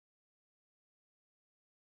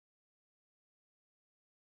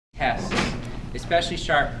tests, especially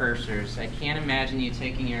sharp pursers. I can't imagine you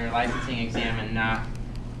taking your licensing exam and not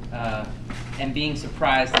and being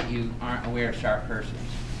surprised that you aren't aware of sharp pursers.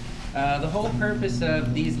 The whole purpose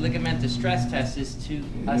of these ligamentous stress tests is to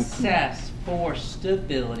assess for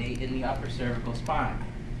stability in the upper cervical spine.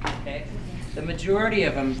 Okay? The majority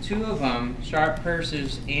of them, two of them, sharp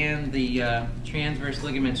pursers and the transverse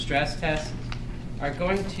ligament stress test, are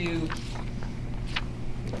going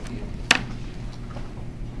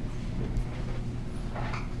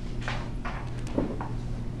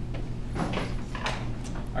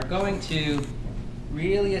to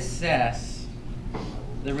really assess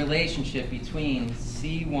the relationship between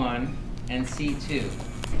C1 and C2.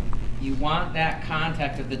 You want that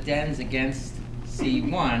contact of the dens against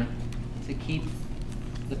C1 to keep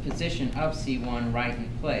the position of C1 right in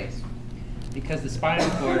place, because the spinal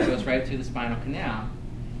cord goes right through the spinal canal,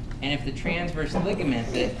 and if the transverse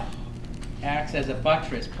ligament that acts as a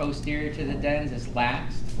buttress posterior to the dens is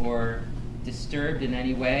laxed or disturbed in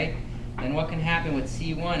any way, then what can happen with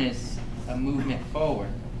C1 is a movement forward,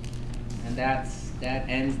 and that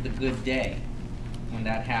ends the good day when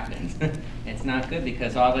that happens. It's not good,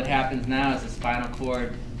 because all that happens now is the spinal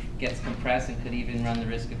cord gets compressed and could even run the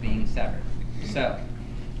risk of being severed. So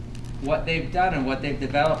what they've done and what they've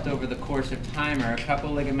developed over the course of time are a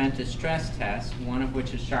couple ligamentous stress tests, one of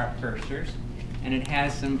which is sharp pursers, and it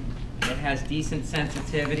has decent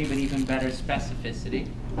sensitivity but even better specificity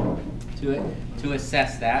to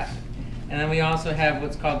assess that. And then we also have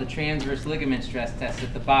what's called the transverse ligament stress test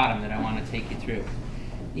at the bottom that I want to take you through.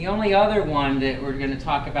 The only other one that we're going to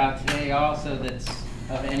talk about today also that's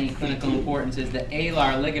of any clinical importance is the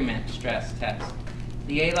alar ligament stress test.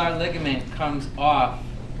 The alar ligament comes off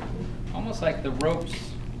almost like the ropes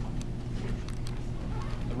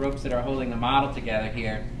that are holding the model together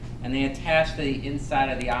here, and they attach to the inside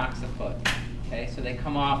of the occiput. Okay, so they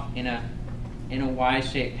come off in a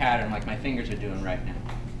Y-shaped pattern like my fingers are doing right now.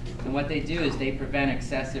 And what they do is they prevent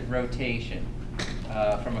excessive rotation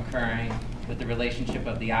from occurring with the relationship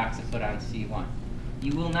of the occiput on C1.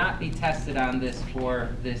 You will not be tested on this for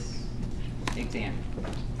this exam.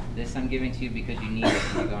 This I'm giving to you because you need it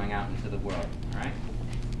when you're going out into the world, all right?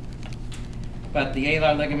 But the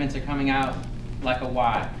alar ligaments are coming out like a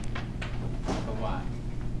Y,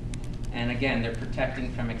 And again, they're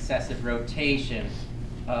protecting from excessive rotation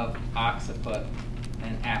of occiput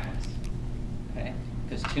and atlas, okay?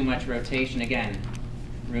 Because too much rotation, again,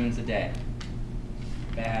 ruins the day.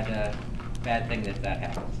 Bad thing that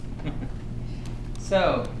happens.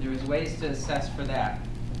 So there's ways to assess for that,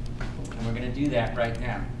 and we're going to do that right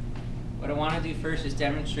now. What I want to do first is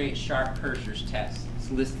demonstrate sharp pursers test. It's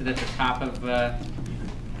listed at the top of the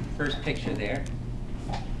first picture there.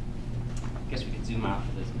 I guess we could zoom out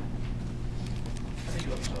for this now. I think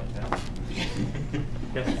it looks like that.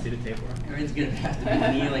 You have to see the table. Everyone's going to have to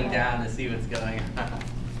be kneeling down to see what's going on.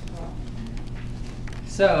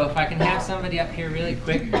 So if I can have somebody up here really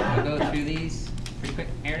quick, I'll go through these pretty quick.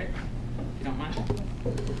 Meredith, if you don't mind.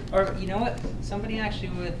 Or you know what? Somebody actually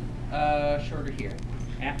with shorter here.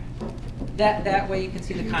 Yeah. That way you can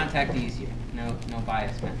see the contact easier. No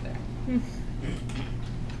bias meant there.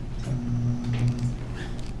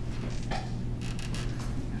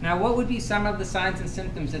 Now, what would be some of the signs and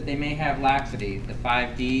symptoms that they may have laxity? The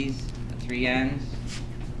 5 Ds, the 3 Ns.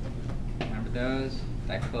 Remember those?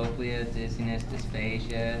 Diplopia, dizziness,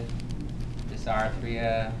 dysphagia,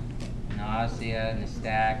 dysarthria, nausea,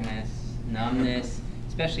 nystagmus, numbness,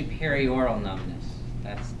 especially perioral numbness.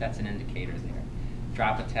 That's an indicator there.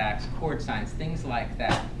 Drop attacks, cord signs, things like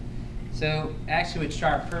that. So actually with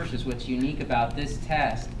sharp pursers, what's unique about this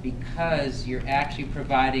test, because you're actually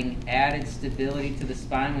providing added stability to the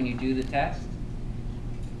spine when you do the test,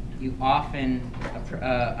 you often,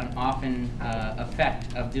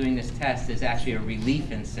 effect of doing this test is actually a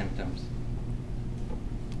relief in symptoms.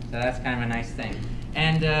 So that's kind of a nice thing.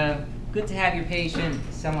 And good to have your patient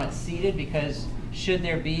somewhat seated, because should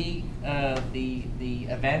there be the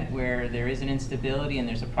event where there is an instability and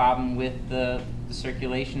there's a problem with the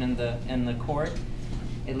circulation in the cord,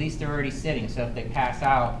 at least they're already sitting. So if they pass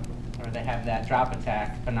out or they have that drop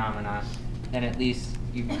attack phenomenon, then at least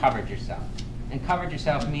you've covered yourself. And covered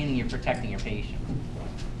yourself meaning you're protecting your patient.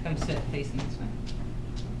 Come sit facing this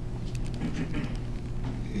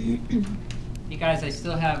way. You guys, I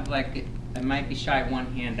still have, like, I might be shy one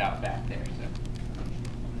hand out back there.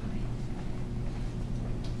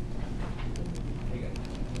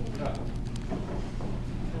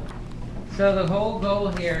 So the whole goal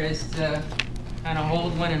here is to kind of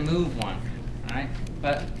hold one and move one, all right?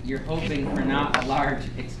 But you're hoping for not a large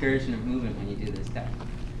excursion of movement when you do this test.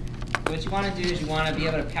 So what you want to do is you want to be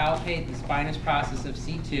able to palpate the spinous process of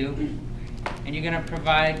C2, and you're going to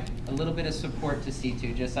provide a little bit of support to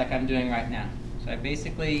C2, just like I'm doing right now. So I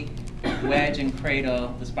basically wedge and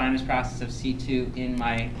cradle the spinous process of C2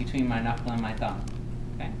 between my knuckle and my thumb.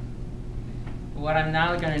 Okay? What I'm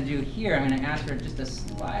now going to do here, I'm going to ask for just the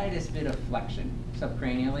slightest bit of flexion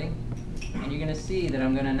subcranially. And you're going to see that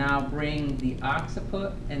I'm going to now bring the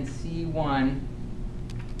occiput and C1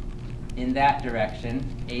 in that direction,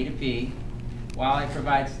 A to B, while I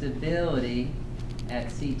provide stability at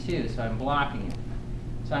C2, so I'm blocking it.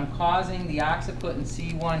 So I'm causing the occiput and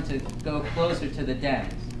C1 to go closer to the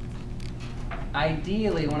dens.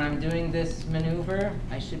 Ideally, when I'm doing this maneuver,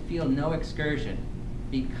 I should feel no excursion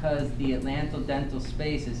because the atlantodental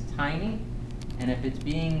space is tiny, and if it's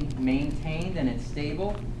being maintained and it's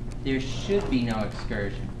stable, there should be no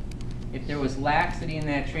excursion. If there was laxity in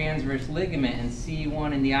that transverse ligament and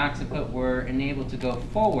C1 and the occiput were enabled to go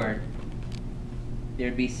forward,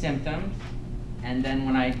 there'd be symptoms. And then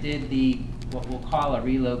when I did what we'll call a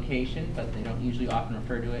relocation, but they don't usually often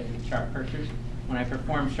refer to it as sharp pursers, when I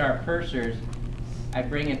perform sharp pursers, I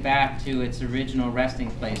bring it back to its original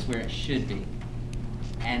resting place where it should be.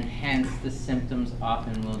 And hence the symptoms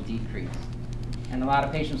often will decrease. And a lot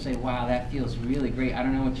of patients say, wow, that feels really great. I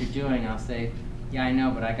don't know what you're doing. I'll say, yeah, I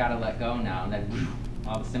know, but I got to let go now. And then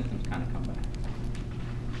all the symptoms kind of come back.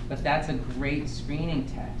 But that's a great screening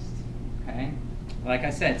test, okay? Like I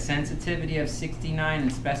said, sensitivity of 69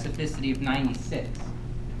 and specificity of 96.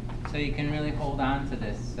 So you can really hold on to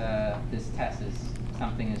this. This test is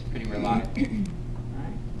something that's pretty reliable. All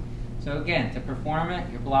right? So again, to perform it,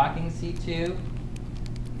 you're blocking C2.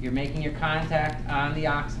 You're making your contact on the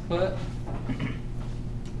occiput.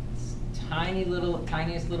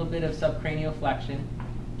 Tiniest little bit of subcranial flexion,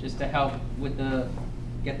 just to help with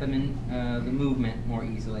get them in the movement more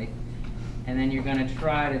easily. And then you're going to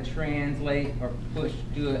try to translate or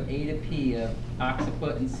do an A to P of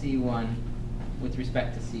occiput and C1 with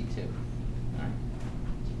respect to C2. All right,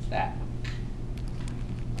 it's that.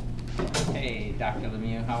 Hey, Dr.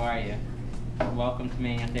 Lemieux, how are you? Welcome to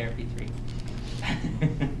Manual Therapy 3.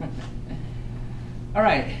 All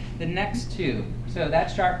right, the next two. So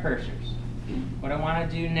that's sharp pursers. What I want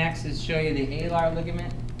to do next is show you the alar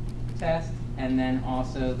ligament test and then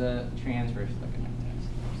also the transverse ligament test.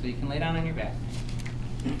 So you can lay down on your back.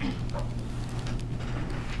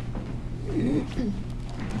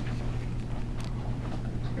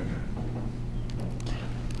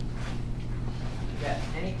 Yeah,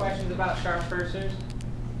 any questions about sharp pursers?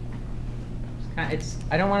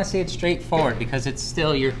 I don't want to say it's straightforward because it's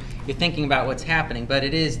still you're thinking about what's happening, but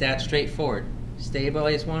it is that straightforward.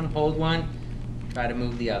 Stabilize one, hold one, try to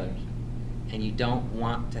move the others. And you don't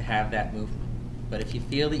want to have that movement. But if you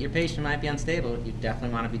feel that your patient might be unstable, you definitely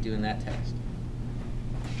want to be doing that test.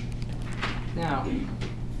 Now,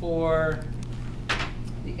 for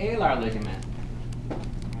the alar ligament,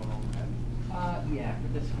 yeah, for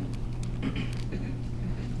this one.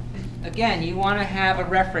 Again, you want to have a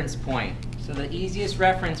reference point. So the easiest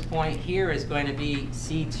reference point here is going to be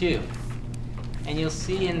C2. And you'll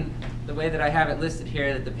see in the way that I have it listed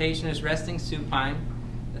here that the patient is resting supine.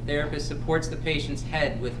 The therapist supports the patient's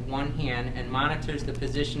head with one hand and monitors the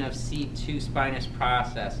position of C2 spinous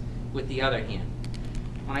process with the other hand.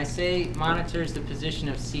 When I say monitors the position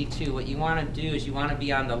of C2, what you want to do is you want to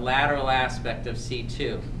be on the lateral aspect of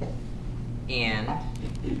C2. And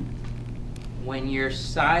when you're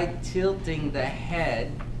side tilting the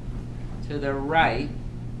head to the right,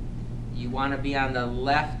 you want to be on the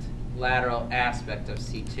left lateral aspect of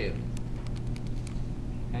C2.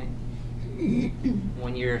 Okay?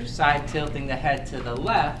 When you're side tilting the head to the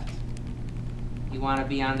left, you want to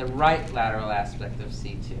be on the right lateral aspect of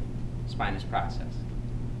C2, spinous process.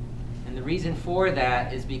 And the reason for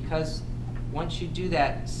that is because once you do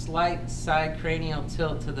that slight side cranial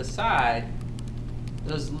tilt to the side,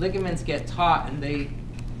 those ligaments get taut and they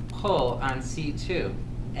pull on C2.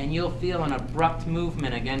 And you'll feel an abrupt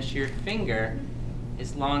movement against your finger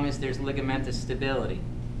as long as there's ligamentous stability.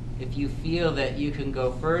 If you feel that you can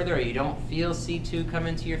go further or you don't feel C2 come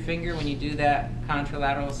into your finger when you do that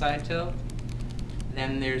contralateral side tilt,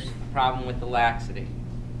 then there's a problem with the laxity,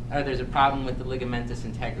 or there's a problem with the ligamentous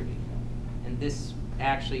integrity. And this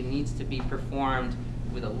actually needs to be performed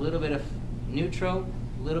with a little bit of neutral,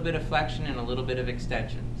 a little bit of flexion, and a little bit of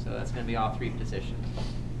extension. So that's going to be all three positions.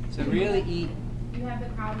 So really eat. You have the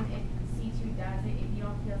problem if C2 does it, if you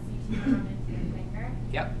don't feel C2 come into your finger?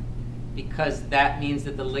 Yep. Because that means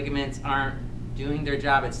that the ligaments aren't doing their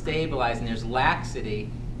job at stabilizing. There's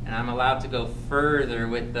laxity, and I'm allowed to go further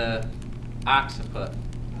with the occiput.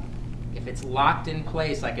 if it's locked in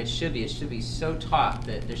place like it should be so taut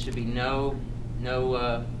that there should be no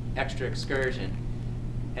extra excursion.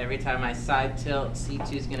 Every time I side tilt,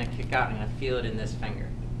 C2 is going to kick out. I'm going to feel it in this finger.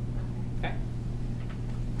 Okay?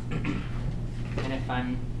 And if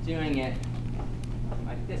I'm doing it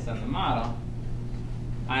like this on the model,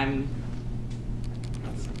 that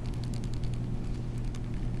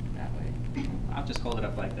way. I'll just hold it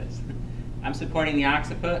up like this. I'm supporting the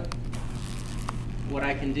occiput. What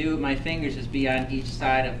I can do with my fingers is be on each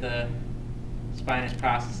side of the spinous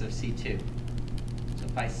process of C2. So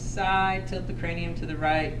if I side tilt the cranium to the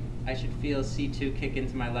right, I should feel C2 kick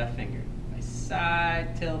into my left finger. If I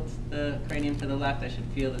side tilt the cranium to the left, I should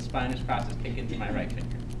feel the spinous process kick into my right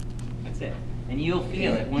finger. That's it. And you'll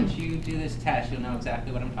feel it. Once you do this test, you'll know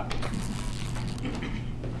exactly what I'm talking about.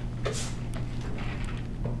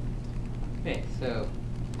 Okay, so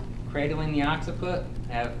cradling the occiput,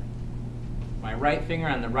 I have my right finger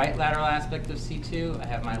on the right lateral aspect of C2. I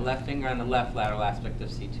have my left finger on the left lateral aspect of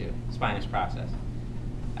C2, spinous process.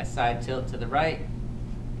 I side tilt to the right.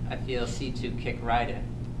 I feel C2 kick right in.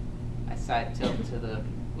 I side tilt to the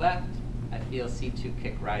left. I feel C2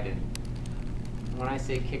 kick right in. And when I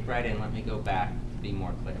say kick right in, let me go back to be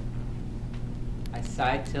more clear. I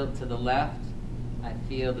side tilt to the left. I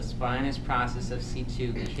feel the spinous process of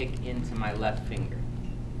C2 kick into my left finger.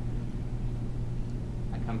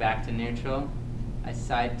 I come back to neutral. I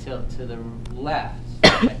side tilt to the left.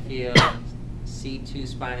 I feel C2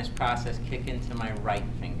 spinous process kick into my right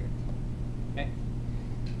finger. Okay?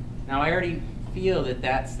 Now I already feel that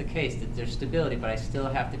that's the case, that there's stability, but I still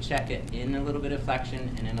have to check it in a little bit of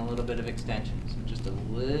flexion and in a little bit of extension. So just a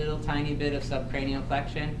little tiny bit of subcranial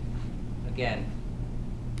flexion. Again,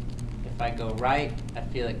 if I go right, I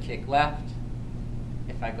feel it kick left.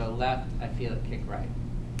 If I go left, I feel it kick right.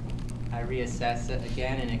 I reassess it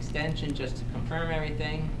again in extension just to confirm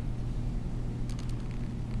everything.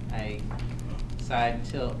 I side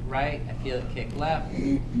tilt right, I feel it kick left.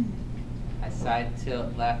 I side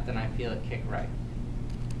tilt left and I feel it kick right.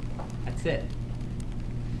 That's it.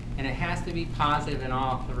 And it has to be positive in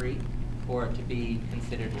all three for it to be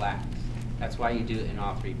considered lax. That's why you do it in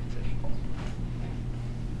all three positions.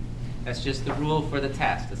 That's just the rule for the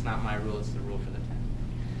test. It's not my rule, it's the rule for the test.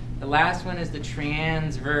 The last one is the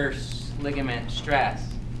transverse ligament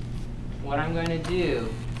stress. What I'm going to do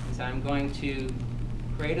is I'm going to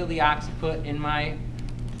cradle the occiput in my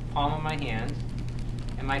palm of my hand,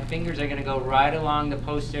 and my fingers are going to go right along the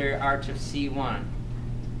posterior arch of C1.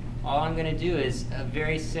 All I'm going to do is a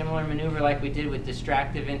very similar maneuver like we did with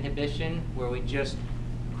distractive inhibition, where we just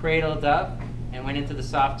cradled up and went into the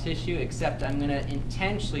soft tissue, except I'm going to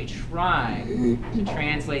intentionally try to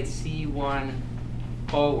translate C1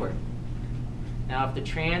 forward. Now, if the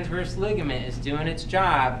transverse ligament is doing its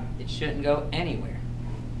job, it shouldn't go anywhere.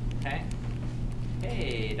 Okay?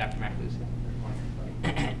 Hey, Dr. Macaluso.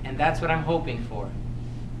 And that's what I'm hoping for.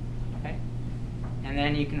 Okay? And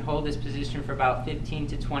then you can hold this position for about 15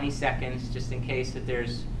 to 20 seconds, just in case that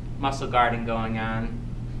there's muscle guarding going on,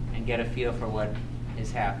 and get a feel for what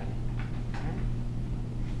is happening.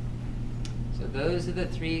 So those are the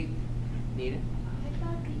three needed. I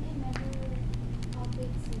thought we can never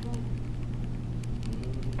palpate C1.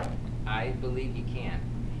 I believe you can.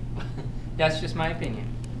 That's just my opinion.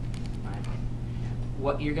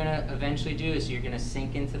 What you're going to eventually do is you're going to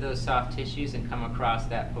sink into those soft tissues and come across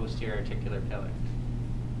that posterior articular pillar.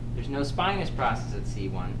 There's no spinous process at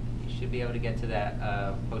C1. You should be able to get to that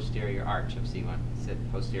posterior arch of C1. I said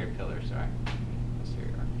posterior pillar, sorry.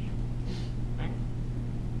 Posterior arch. All right.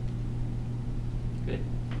 Good.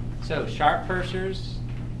 So sharp pursers,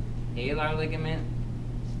 alar ligament,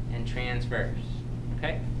 and transverse.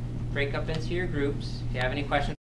 Okay? Break up into your groups. If you have any questions,